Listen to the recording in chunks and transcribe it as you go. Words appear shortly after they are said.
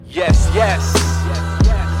Yes, yes.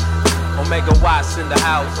 Omega Watts in the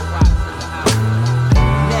house.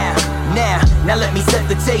 Now let me set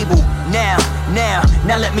the table. Now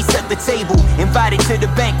let me set the table. Invited to the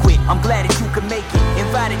banquet, I'm glad that you could make it.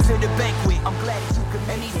 Invited to the banquet, I'm glad that you could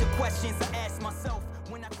make it. And these are questions I ask myself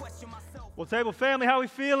when I question myself. Well, table family, how we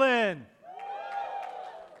feeling?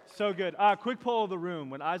 So good. Quick poll of the room.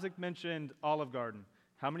 When Isaac mentioned Olive Garden,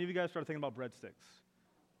 how many of you guys started thinking about breadsticks?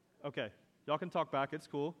 Okay. Y'all can talk back. It's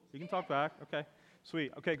cool. You can talk back. Okay.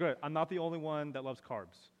 Sweet. Okay, good. I'm not the only one that loves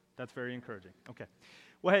carbs. That's very encouraging. Okay.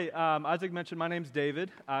 Well, hey, Isaac mentioned my name's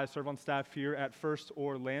David. I serve on staff here at First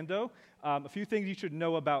Orlando. A few things you should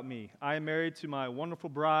know about me. I am married to my wonderful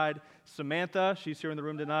bride, Samantha. She's here in the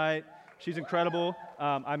room tonight. She's incredible.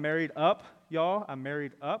 I'm married up, y'all. I'm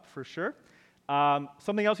married up for sure.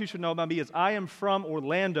 Something else you should know about me is I am from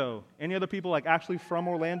Orlando. Any other people actually from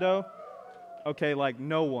Orlando? Okay,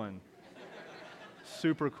 no one.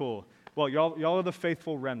 Super cool. Well, y'all are the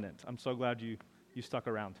faithful remnant. I'm so glad you stuck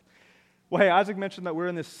around. Well, hey, Isaac mentioned that we're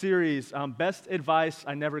in this series, Best Advice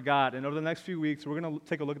I Never Got, and over the next few weeks, we're going to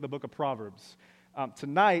take a look at the book of Proverbs.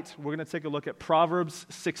 Tonight, we're going to take a look at Proverbs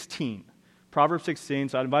 16. Proverbs 16,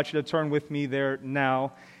 so I invite you to turn with me there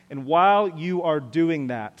now. And while you are doing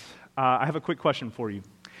that, I have a quick question for you.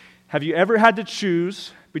 Have you ever had to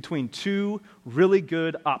choose between two really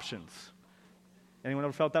good options? Anyone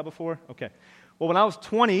ever felt that before? Okay. Well, when I was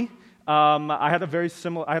 20, I had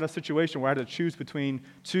a situation where I had to choose between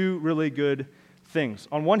two really good things.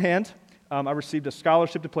 On one hand, I received a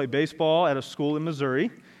scholarship to play baseball at a school in Missouri.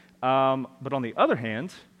 But on the other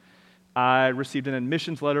hand, I received an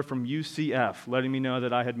admissions letter from UCF letting me know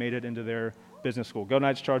that I had made it into their business school. Go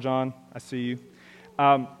Knights, charge on. I see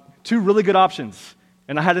you. Two really good options.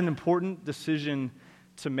 And I had an important decision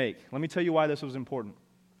to make. Let me tell you why this was important.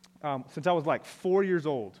 Since I was 4 years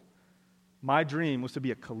old, my dream was to be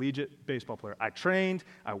a collegiate baseball player. I trained,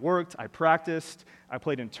 I worked, I practiced, I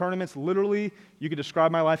played in tournaments. Literally, you could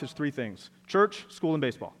describe my life as three things: church, school, and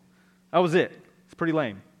baseball. That was it. It's pretty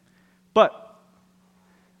lame. But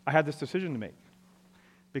I had this decision to make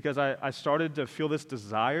because I started to feel this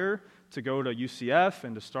desire to go to UCF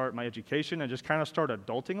and to start my education and just kind of start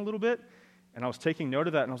adulting a little bit. And I was taking note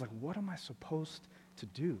of that, and I was like, what am I supposed to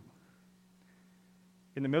do?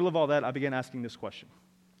 In the middle of all that, I began asking this question.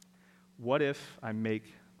 What if I make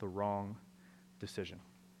the wrong decision?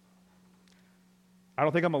 I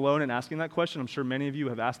don't think I'm alone in asking that question. I'm sure many of you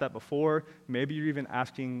have asked that before. Maybe you're even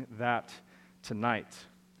asking that tonight.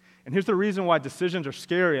 And here's the reason why decisions are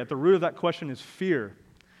scary. At the root of that question is fear.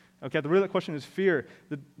 Okay, at the root of that question is fear.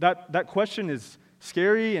 That question is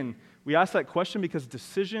scary, and we ask that question because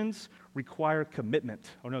decisions require commitment.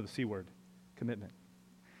 Oh no, the C word, commitment.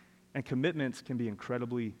 And commitments can be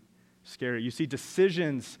incredibly scary. You see,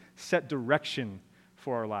 decisions set direction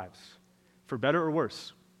for our lives, for better or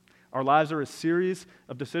worse. Our lives are a series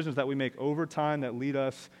of decisions that we make over time that lead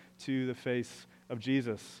us to the face of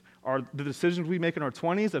Jesus. The decisions we make in our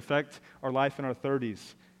 20s affect our life in our 30s.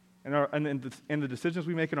 And the decisions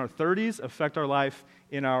we make in our 30s affect our life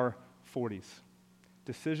in our 40s.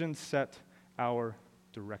 Decisions set our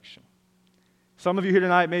direction. Some of you here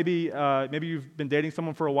tonight, maybe you've been dating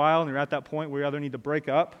someone for a while and you're at that point where you either need to break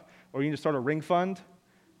up or you need to start a ring fund.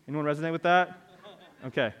 Anyone resonate with that?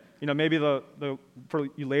 Okay. Maybe for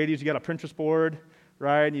you ladies, you got a Pinterest board,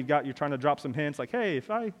 right? And you're trying to drop some hints like, hey, if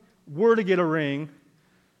I were to get a ring,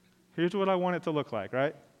 here's what I want it to look like,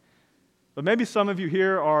 right? But maybe some of you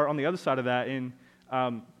here are on the other side of that, and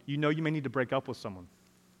you may need to break up with someone.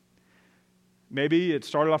 Maybe it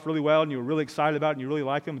started off really well, and you were really excited about it, and you really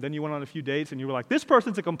like them, but then you went on a few dates, and you were like, this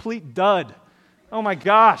person's a complete dud. Oh my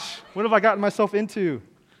gosh, what have I gotten myself into?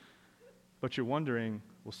 But you're wondering,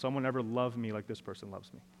 will someone ever love me like this person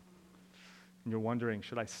loves me? And you're wondering,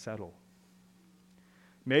 should I settle?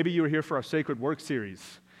 Maybe you were here for our Sacred Work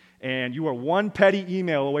series, and you are one petty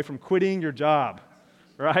email away from quitting your job,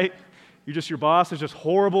 right? Your boss is just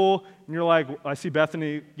horrible, and you're like, I see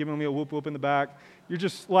Bethany giving me a whoop whoop in the back. You're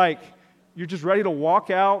just ready to walk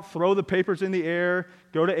out, throw the papers in the air,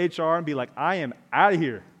 go to HR and be like, I am out of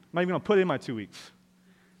here. I'm not even going to put in my 2 weeks.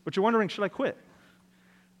 But you're wondering, should I quit?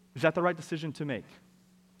 Is that the right decision to make?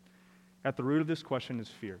 At the root of this question is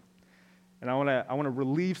fear. And I want to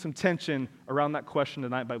relieve some tension around that question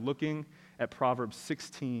tonight by looking at Proverbs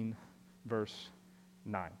 16, verse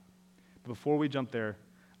 9. But before we jump there,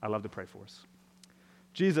 I'd love to pray for us.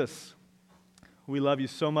 Jesus, we love you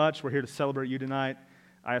so much. We're here to celebrate you tonight.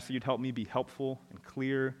 I ask that you'd help me be helpful and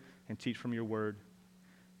clear and teach from your word.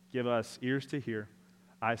 Give us ears to hear,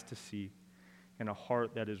 eyes to see, and a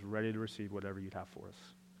heart that is ready to receive whatever you'd have for us.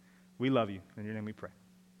 We love you. In your name we pray.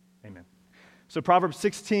 Amen. So Proverbs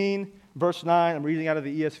 16, verse 9, I'm reading out of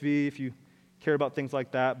the ESV if you care about things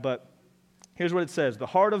like that, but here's what it says. The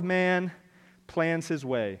heart of man plans his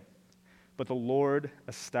way, but the Lord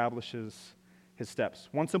establishes his steps.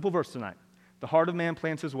 One simple verse tonight. The heart of man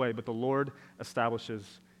plans his way, but the Lord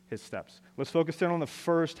establishes his steps. Let's focus in on the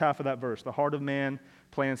first half of that verse. The heart of man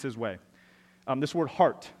plans his way. This word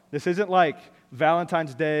heart, this isn't like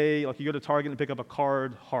Valentine's Day, like you go to Target and pick up a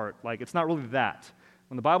card, heart. Like, it's not really that.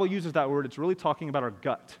 When the Bible uses that word, it's really talking about our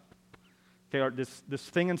gut. Okay, this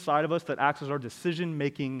thing inside of us that acts as our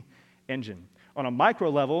decision-making engine on a micro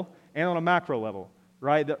level and on a macro level,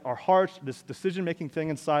 right? That our hearts, this decision-making thing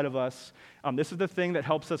inside of us, this is the thing that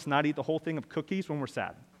helps us not eat the whole thing of cookies when we're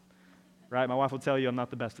sad, right? My wife will tell you I'm not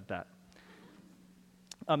the best at that.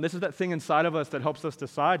 This is that thing inside of us that helps us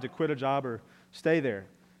decide to quit a job or stay there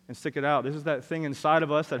and stick it out. This is that thing inside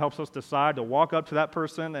of us that helps us decide to walk up to that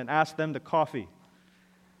person and ask them to coffee.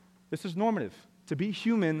 This is normative. To be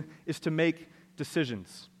human is to make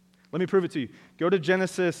decisions. Let me prove it to you. Go to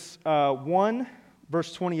Genesis 1,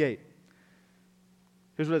 verse 28.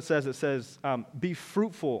 Here's what it says. It says, be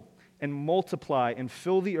fruitful and multiply and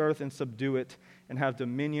fill the earth and subdue it and have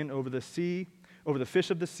dominion over the sea, over the fish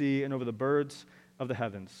of the sea and over the birds of the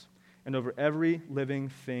heavens and over every living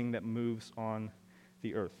thing that moves on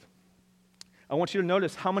the earth. I want you to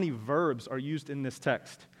notice how many verbs are used in this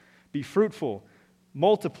text. Be fruitful,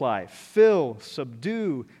 multiply, fill,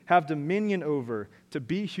 subdue, have dominion over. To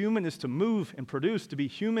be human is to move and produce. To be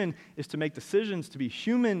human is to make decisions. To be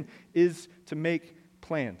human is to make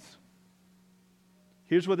plans.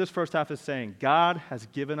 Here's what this first half is saying. God has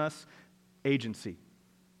given us agency.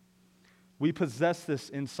 We possess this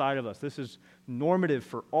inside of us. This is normative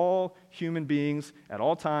for all human beings at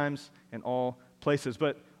all times and all places.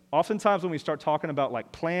 But oftentimes when we start talking about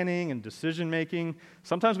like planning and decision making,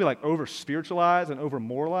 sometimes we like over spiritualize and over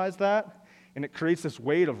moralize that, and it creates this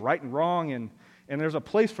weight of right and wrong, and there's a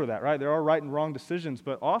place for that, right? There are right and wrong decisions,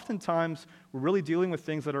 but oftentimes we're really dealing with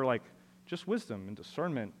things that are like just wisdom and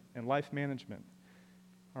discernment and life management.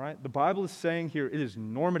 All right? The Bible is saying here it is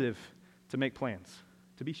normative to make plans.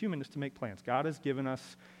 To be human is to make plans. God has given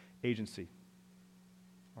us agency.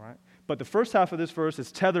 All right? But the first half of this verse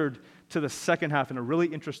is tethered to the second half in a really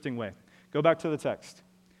interesting way. Go back to the text.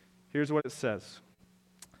 Here's what it says.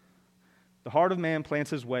 The heart of man plans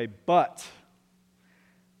his way, but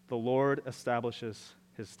the Lord establishes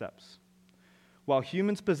his steps. While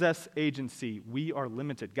humans possess agency, we are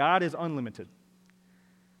limited. God is unlimited,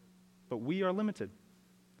 but we are limited.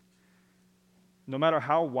 No matter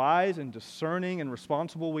how wise and discerning and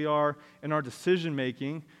responsible we are in our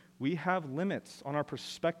decision-making, we have limits on our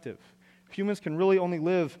perspective. Humans can really only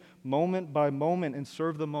live moment by moment and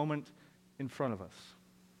serve the moment in front of us.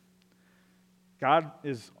 God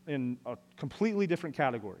is in a completely different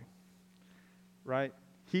category, right?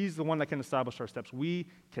 He's the one that can establish our steps. We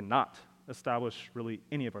cannot establish really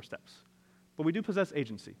any of our steps. But we do possess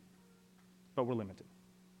agency, but we're limited.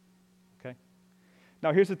 Okay?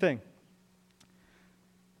 Now, here's the thing.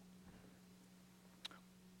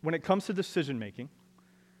 When it comes to decision making,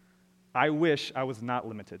 I wish I was not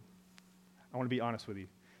limited. I want to be honest with you.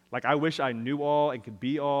 Like, I wish I knew all and could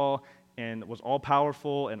be all and was all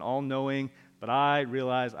powerful and all knowing, but I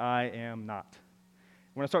realize I am not.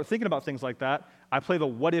 When I start thinking about things like that, I play the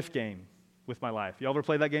what if game with my life. You ever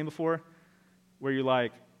played that game before? Where you're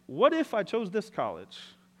like, what if I chose this college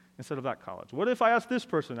instead of that college? What if I asked this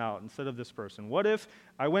person out instead of this person? What if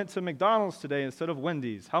I went to McDonald's today instead of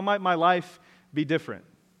Wendy's? How might my life be different?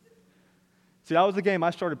 See, that was the game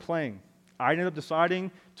I started playing. I ended up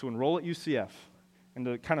deciding to enroll at UCF and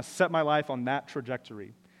to kind of set my life on that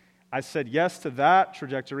trajectory. I said yes to that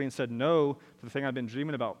trajectory and said no to the thing I've been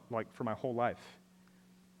dreaming about like for my whole life.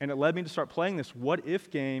 And it led me to start playing this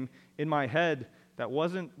what-if game in my head that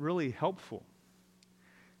wasn't really helpful.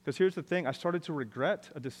 Because here's the thing, I started to regret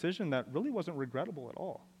a decision that really wasn't regrettable at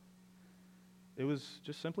all. It was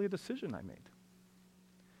just simply a decision I made.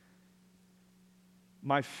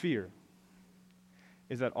 My fear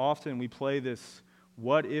is that often we play this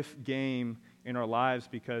what-if game in our lives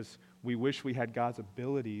because we wish we had God's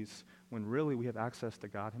abilities when really we have access to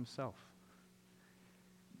God himself.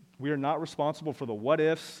 We are not responsible for the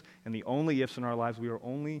what-ifs and the only ifs in our lives. We are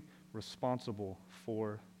only responsible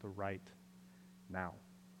for the right now.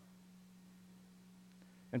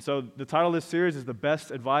 And so the title of this series is The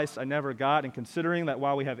Best Advice I Never Got. And considering that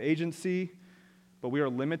while we have agency, but we are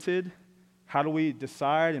limited, how do we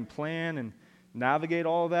decide and plan and navigate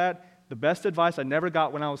all of that? The best advice I never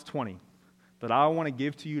got when I was 20 that I want to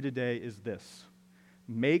give to you today is this.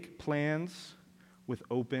 Make plans with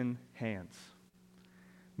open hands.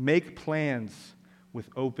 Make plans with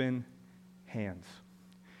open hands.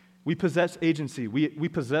 We possess agency. We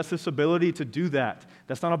possess this ability to do that.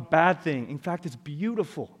 That's not a bad thing. In fact, it's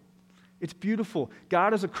beautiful. It's beautiful.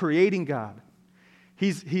 God is a creating God.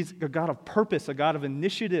 He's a God of purpose, a God of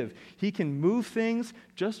initiative. He can move things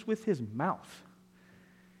just with his mouth.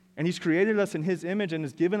 And he's created us in his image and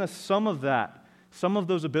has given us some of that, some of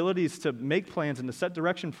those abilities to make plans and to set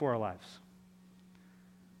direction for our lives.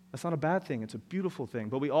 That's not a bad thing. It's a beautiful thing.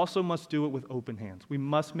 But we also must do it with open hands. We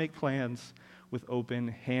must make plans with open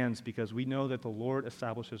hands because we know that the Lord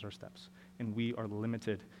establishes our steps and we are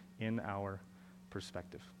limited in our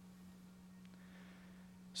perspective.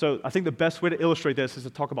 So I think the best way to illustrate this is to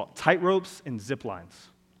talk about tight ropes and zip lines.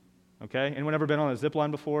 Okay? Anyone ever been on a zip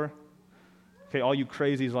line before? Okay, all you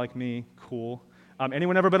crazies like me, cool.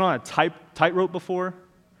 Anyone ever been on a tight rope before?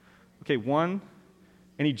 Okay, 1.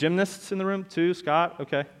 Any gymnasts in the room? 2, Scott?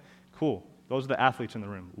 Okay, cool. Those are the athletes in the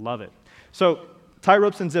room. Love it. So tight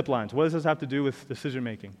ropes and zip lines. What does this have to do with decision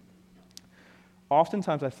making?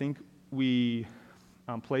 Oftentimes I think we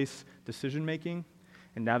place decision making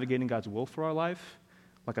and navigating God's will for our life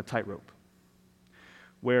like a tightrope,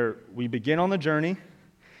 where we begin on the journey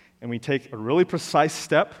and we take a really precise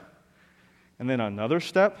step, and then another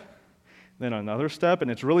step,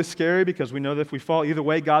 and it's really scary because we know that if we fall either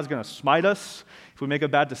way, God's going to smite us if we make a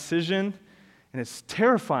bad decision, and it's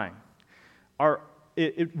terrifying.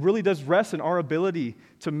 It really does rest in our ability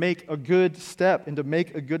to make a good step and to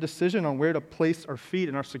make a good decision on where to place our feet,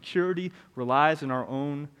 and our security relies on our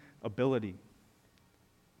own ability.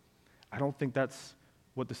 I don't think that's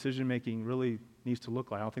what decision-making really needs to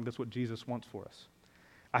look like. I don't think that's what Jesus wants for us.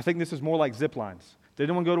 I think this is more like zip lines. Did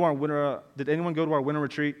anyone go to our winter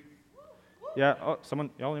retreat? Yeah? Oh,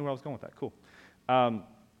 y'all knew where I was going with that. Cool.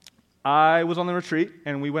 I was on the retreat,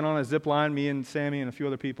 and we went on a zip line, me and Sammy and a few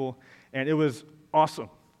other people, and it was awesome.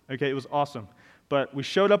 Okay, it was awesome. But we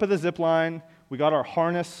showed up at the zip line, we got our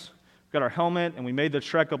harness, we got our helmet, and we made the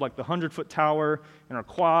trek up like the 100-foot tower, and our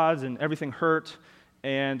quads and everything hurt.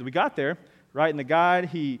 And we got there, right? And the guide,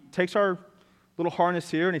 he takes our little harness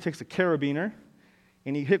here, and he takes a carabiner,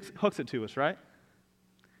 and he hooks it to us, right?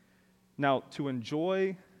 Now, to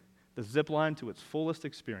enjoy the zip line to its fullest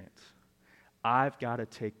experience, I've got to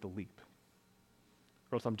take the leap.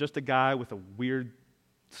 Or else I'm just a guy with a weird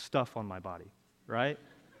stuff on my body, right?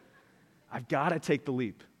 I've got to take the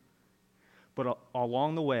leap. But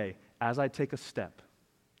along the way, as I take a step,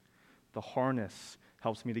 the harness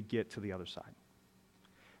helps me to get to the other side.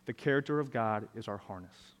 The character of God is our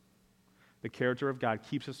harness. The character of God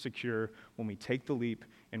keeps us secure when we take the leap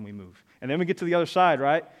and we move. And then we get to the other side,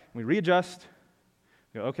 right? We readjust.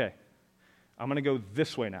 We go, okay, I'm going to go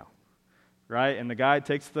this way now, right? And the guy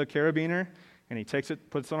takes the carabiner, and he takes it,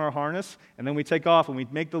 puts it on our harness, and then we take off, and we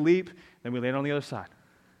make the leap, then we land on the other side.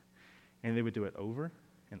 And they would do it over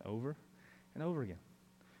and over and over again.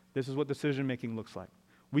 This is what decision-making looks like.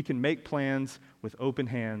 We can make plans with open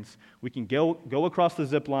hands. We can go across the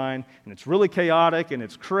zip line, and it's really chaotic, and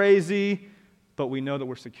it's crazy, but we know that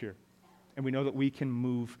we're secure. And we know that we can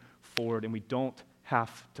move forward, and we don't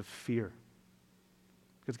have to fear.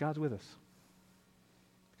 Because God's with us.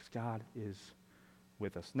 Because God is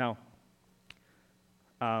with us. Now,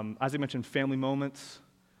 as I mentioned, family moments.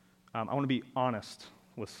 I want to be honest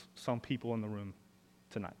with some people in the room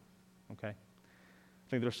tonight, okay? I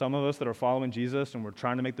think there's some of us that are following Jesus, and we're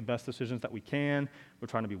trying to make the best decisions that we can. We're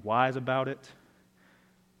trying to be wise about it.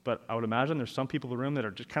 But I would imagine there's some people in the room that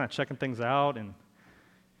are just kind of checking things out and,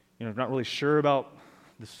 not really sure about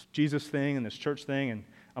this Jesus thing and this church thing, and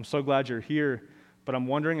I'm so glad you're here. But I'm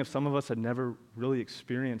wondering if some of us have never really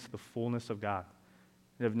experienced the fullness of God.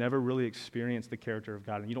 Have never really experienced the character of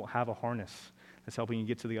God, and you don't have a harness that's helping you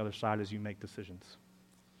get to the other side as you make decisions.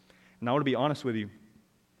 And I want to be honest with you.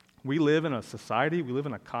 We live in a society, we live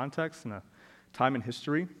in a context, in a time in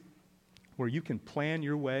history where you can plan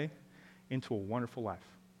your way into a wonderful life.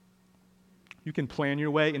 You can plan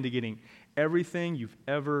your way into getting everything you've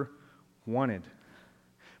ever wanted.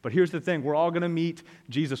 But here's the thing, we're all going to meet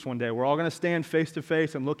Jesus one day. We're all going to stand face to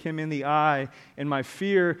face and look him in the eye, and my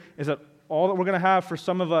fear is that all that we're going to have for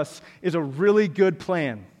some of us is a really good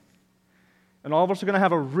plan. And all of us are going to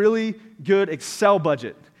have a really good Excel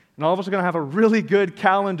budget. And all of us are going to have a really good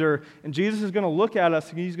calendar. And Jesus is going to look at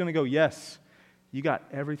us and he's going to go, yes, you got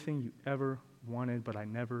everything you ever wanted, but I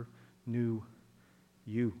never knew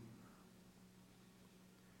you.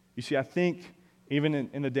 You see, I think even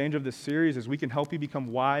in the danger of this series is we can help you become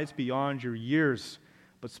wise beyond your years,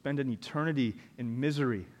 but spend an eternity in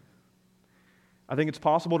misery. I think it's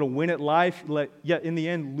possible to win at life, yet in the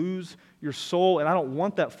end lose your soul, and I don't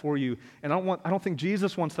want that for you. And I don't think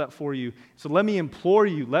Jesus wants that for you. So let me implore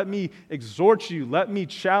you, let me exhort you, let me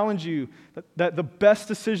challenge you that the best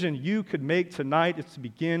decision you could make tonight is to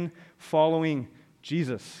begin following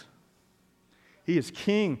Jesus. He is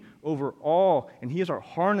king over all, and he is our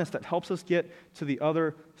harness that helps us get to the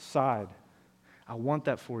other side. I want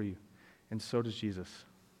that for you, and so does Jesus.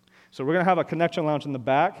 So we're going to have a connection lounge in the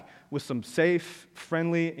back with some safe,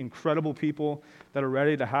 friendly, incredible people that are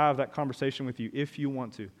ready to have that conversation with you if you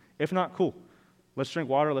want to. If not, cool. Let's drink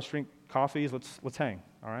water, let's drink coffees, let's hang,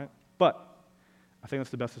 all right? But I think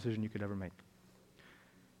that's the best decision you could ever make.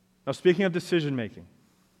 Now, speaking of decision making,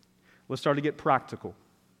 let's start to get practical,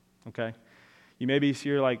 okay? You may be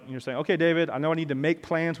here you're saying, okay, David, I know I need to make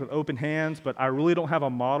plans with open hands, but I really don't have a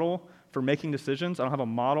model for making decisions. I don't have a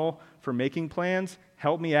model for making plans.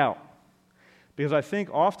 Help me out. Because I think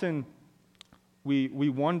often we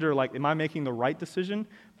wonder, am I making the right decision?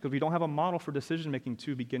 Because we don't have a model for decision making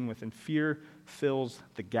to begin with, and fear fills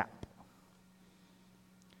the gap.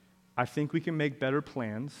 I think we can make better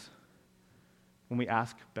plans when we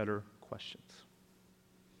ask better questions.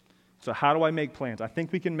 So how do I make plans? I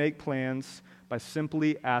think we can make plans by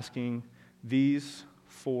simply asking these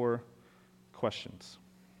 4 questions.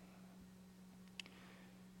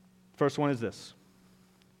 First one is this.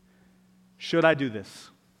 Should I do this?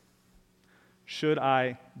 Should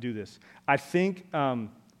I do this? I think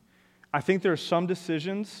there are some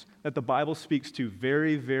decisions that the Bible speaks to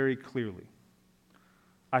very, very clearly.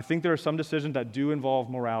 I think there are some decisions that do involve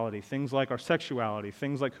morality, things like our sexuality,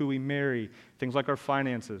 things like who we marry, things like our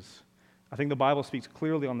finances. I think the Bible speaks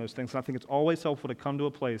clearly on those things, and I think it's always helpful to come to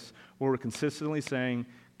a place where we're consistently saying,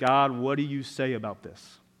 God, what do you say about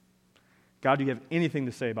this? God, do you have anything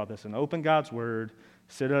to say about this? And open God's word,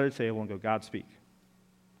 sit at a table and go, God, speak.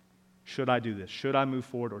 Should I do this? Should I move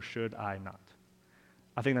forward or should I not?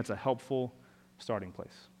 I think that's a helpful starting place.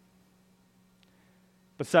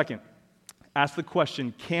 But second, ask the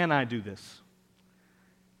question, can I do this?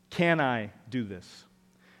 Can I do this?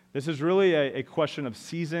 This is really a question of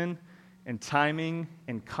season and timing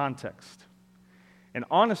and context. And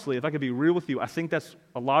honestly, if I could be real with you, I think that's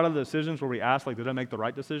a lot of the decisions where we ask, did I make the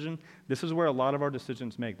right decision? This is where a lot of our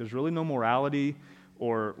decisions make. There's really no morality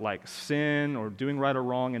or sin or doing right or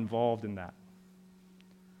wrong involved in that.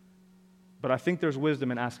 But I think there's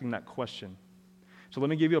wisdom in asking that question. So let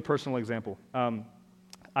me give you a personal example.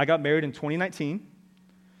 I got married in 2019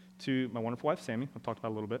 to my wonderful wife, Sammy. I've talked about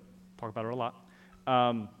her a little bit, talked about her a lot.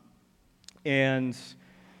 And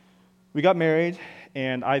we got married,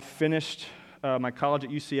 and I finished my college at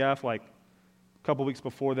UCF a couple weeks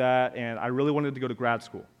before that, and I really wanted to go to grad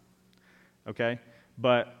school, okay?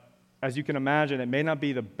 But as you can imagine, it may not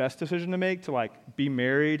be the best decision to make to be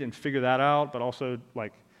married and figure that out, but also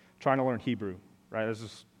trying to learn Hebrew, right? This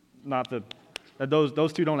is not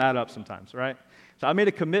those two don't add up sometimes, right? So I made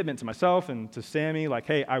a commitment to myself and to Sammy,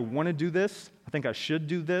 hey, I want to do this. I think I should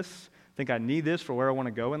do this. I think I need this for where I want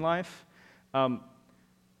to go in life.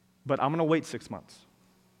 But I'm going to wait 6 months.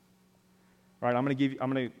 Right, I'm going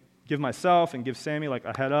to give myself and give Sammy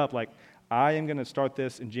a head up. I am going to start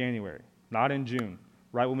this in January, not in June,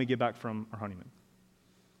 right when we get back from our honeymoon.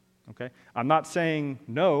 Okay? I'm not saying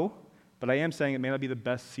no, but I am saying it may not be the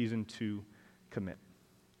best season to commit.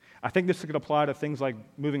 I think this could apply to things like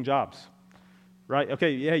moving jobs. Right?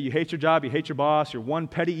 Okay, yeah, you hate your job, you hate your boss, you're one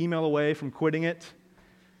petty email away from quitting it.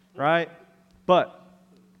 Right? But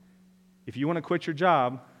if you want to quit your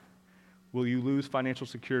job, will you lose financial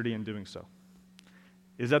security in doing so?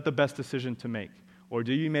 Is that the best decision to make? Or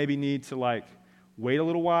do you maybe need to wait a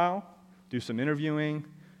little while, do some interviewing,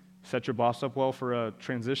 set your boss up well for a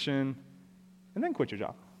transition, and then quit your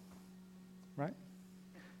job? Right?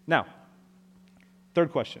 Now,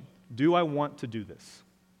 third question, do I want to do this?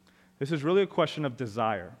 This is really a question of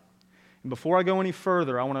desire. And before I go any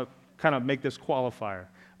further, I want to kind of make this qualifier.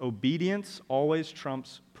 Obedience always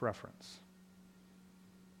trumps preference.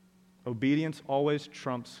 Obedience always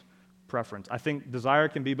trumps preference. I think desire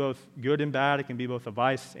can be both good and bad. It can be both a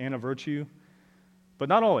vice and a virtue, but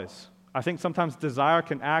not always. I think sometimes desire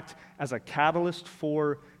can act as a catalyst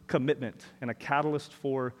for commitment and a catalyst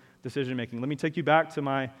for decision-making. Let me take you back to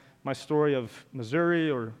my story of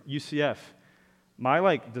Missouri or UCF.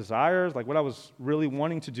 My desires, what I was really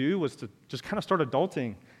wanting to do was to just kind of start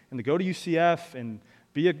adulting and to go to UCF and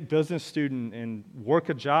be a business student and work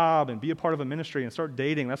a job and be a part of a ministry and start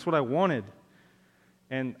dating. That's what I wanted.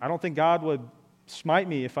 And I don't think God would smite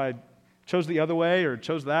me if I chose the other way or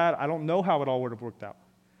chose that. I don't know how it all would have worked out.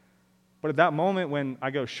 But at that moment when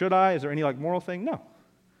I go, should I? Is there any moral thing? No.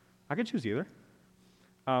 I could choose either.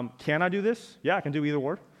 Can I do this? Yeah, I can do either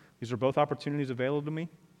or. These are both opportunities available to me.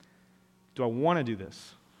 Do I want to do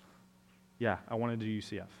this? Yeah, I want to do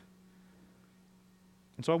UCF.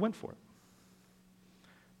 And so I went for it.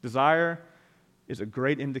 Desire is a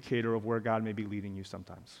great indicator of where God may be leading you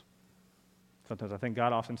sometimes. Sometimes I think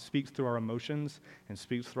God often speaks through our emotions and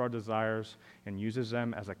speaks through our desires and uses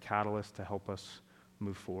them as a catalyst to help us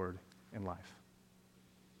move forward in life.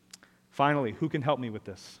 Finally, who can help me with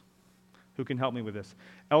this? Who can help me with this?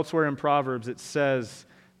 Elsewhere in Proverbs, it says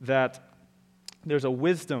that there's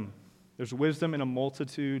wisdom in a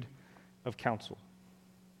multitude of counsel.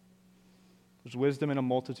 There's wisdom in a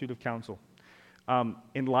multitude of counsel.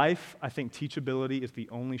 In life, I think teachability is the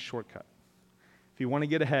only shortcut. If you want to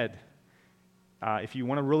get ahead, if you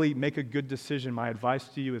want to really make a good decision, my advice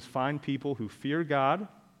to you is find people who fear God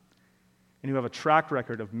and who have a track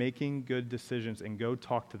record of making good decisions, and go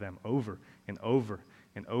talk to them over and over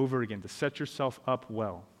and over again to set yourself up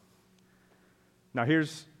well. Now,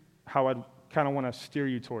 here's how I'd kind of want to steer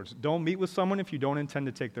you towards. Don't meet with someone if you don't intend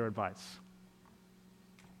to take their advice.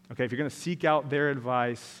 Okay, if you're going to seek out their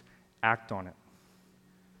advice, act on it.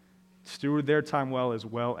 Steward their time well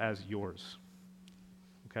as yours.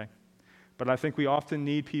 Okay? But I think we often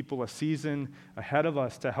need people a season ahead of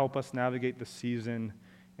us to help us navigate the season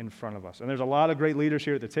in front of us. And there's a lot of great leaders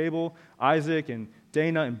here at the table. Isaac and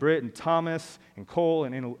Dana and Britt and Thomas and Cole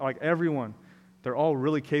and like everyone. They're all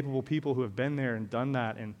really capable people who have been there and done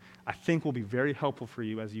that, and I think will be very helpful for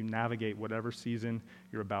you as you navigate whatever season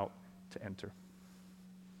you're about to enter.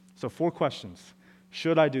 So 4 questions.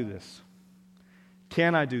 Should I do this?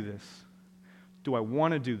 Can I do this? Do I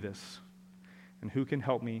want to do this? And who can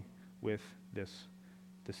help me with this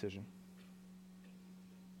decision?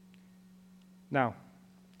 Now,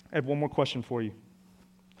 I have one more question for you.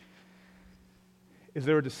 Is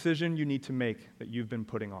there a decision you need to make that you've been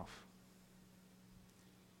putting off?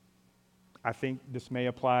 I think this may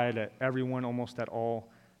apply to everyone almost at all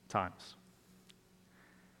times.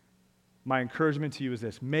 My encouragement to you is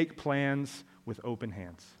this: make plans with open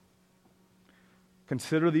hands.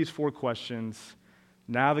 Consider these 4 questions,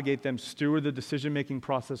 navigate them, steward the decision-making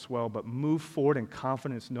process well, but move forward in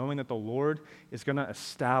confidence, knowing that the Lord is going to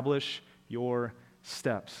establish your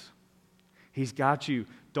steps. He's got you.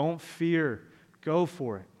 Don't fear. Go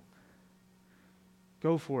for it.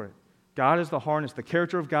 Go for it. God is the harness. The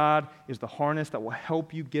character of God is the harness that will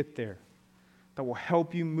help you get there, that will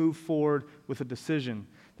help you move forward with a decision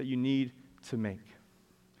that you need to make.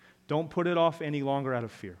 Don't put it off any longer out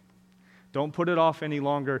of fear. Don't put it off any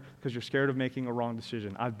longer because you're scared of making a wrong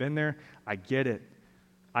decision. I've been there. I get it.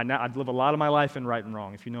 I live a lot of my life in right and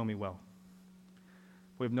wrong, if you know me well.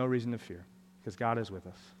 We have no reason to fear because God is with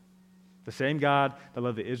us. The same God that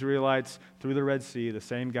led the Israelites through the Red Sea, the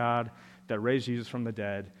same God that raised Jesus from the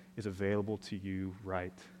dead, is available to you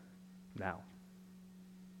right now.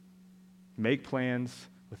 Make plans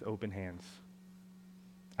with open hands.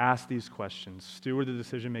 Ask these questions. Steward the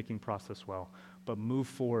decision-making process well, but move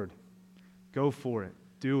forward. Go for it.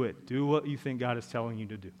 Do it. Do what you think God is telling you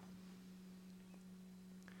to do.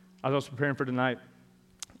 As I was preparing for tonight,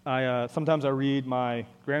 sometimes I read my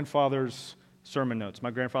grandfather's sermon notes.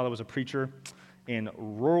 My grandfather was a preacher in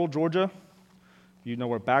rural Georgia. You know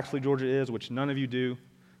where Baxley, Georgia is, which none of you do.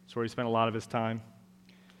 That's where he spent a lot of his time.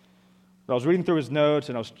 But I was reading through his notes,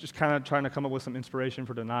 and I was just kind of trying to come up with some inspiration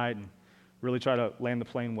for tonight and really try to land the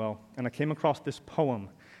plane well. And I came across this poem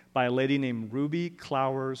by a lady named Ruby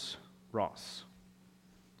Clowers Ross.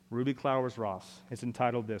 Ruby Clowers Ross. It's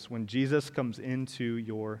entitled this: When Jesus Comes Into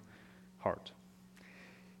Your Heart.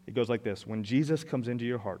 It goes like this: When Jesus comes into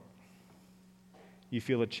your heart, you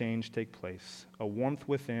feel a change take place. A warmth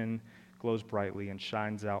within glows brightly and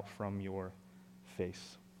shines out from your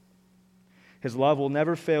face. His love will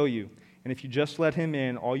never fail you, and if you just let him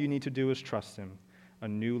in, all you need to do is trust him. A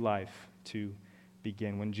new life to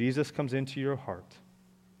begin. When Jesus comes into your heart,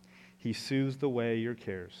 he soothes away your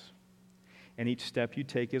cares, and each step you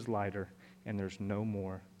take is lighter, and there's no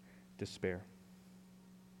more despair.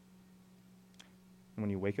 And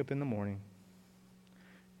when you wake up in the morning,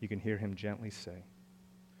 you can hear him gently say,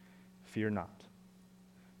 "Fear not,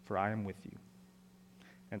 for I am with you,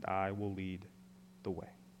 and I will lead the way."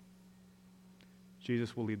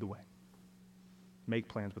 Jesus will lead the way. Make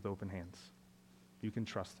plans with open hands. You can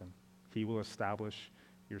trust him. He will establish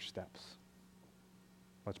your steps.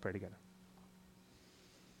 Let's pray together.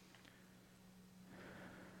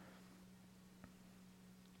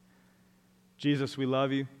 Jesus, we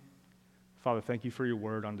love you. Father, thank you for your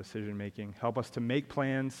word on decision making. Help us to make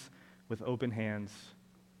plans with open hands.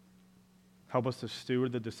 Help us to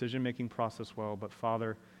steward the decision making process well, but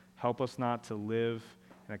Father, help us not to live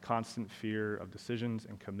and a constant fear of decisions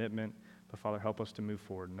and commitment. But Father, help us to move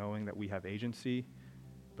forward, knowing that we have agency,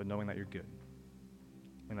 but knowing that you're good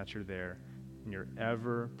and that you're there and you're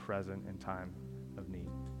ever present in time of need.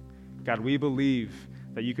 God, we believe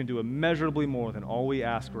that you can do immeasurably more than all we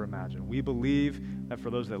ask or imagine. We believe that for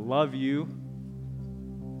those that love you,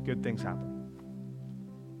 good things happen.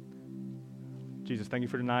 Jesus, thank you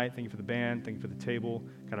for tonight. Thank you for the band. Thank you for the table.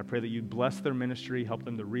 God, I pray that you'd bless their ministry, help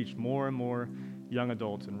them to reach more and more young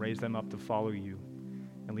adults and raise them up to follow you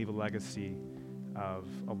and leave a legacy of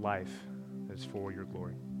a life that is for your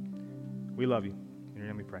glory. We love you. In your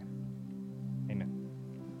name we pray.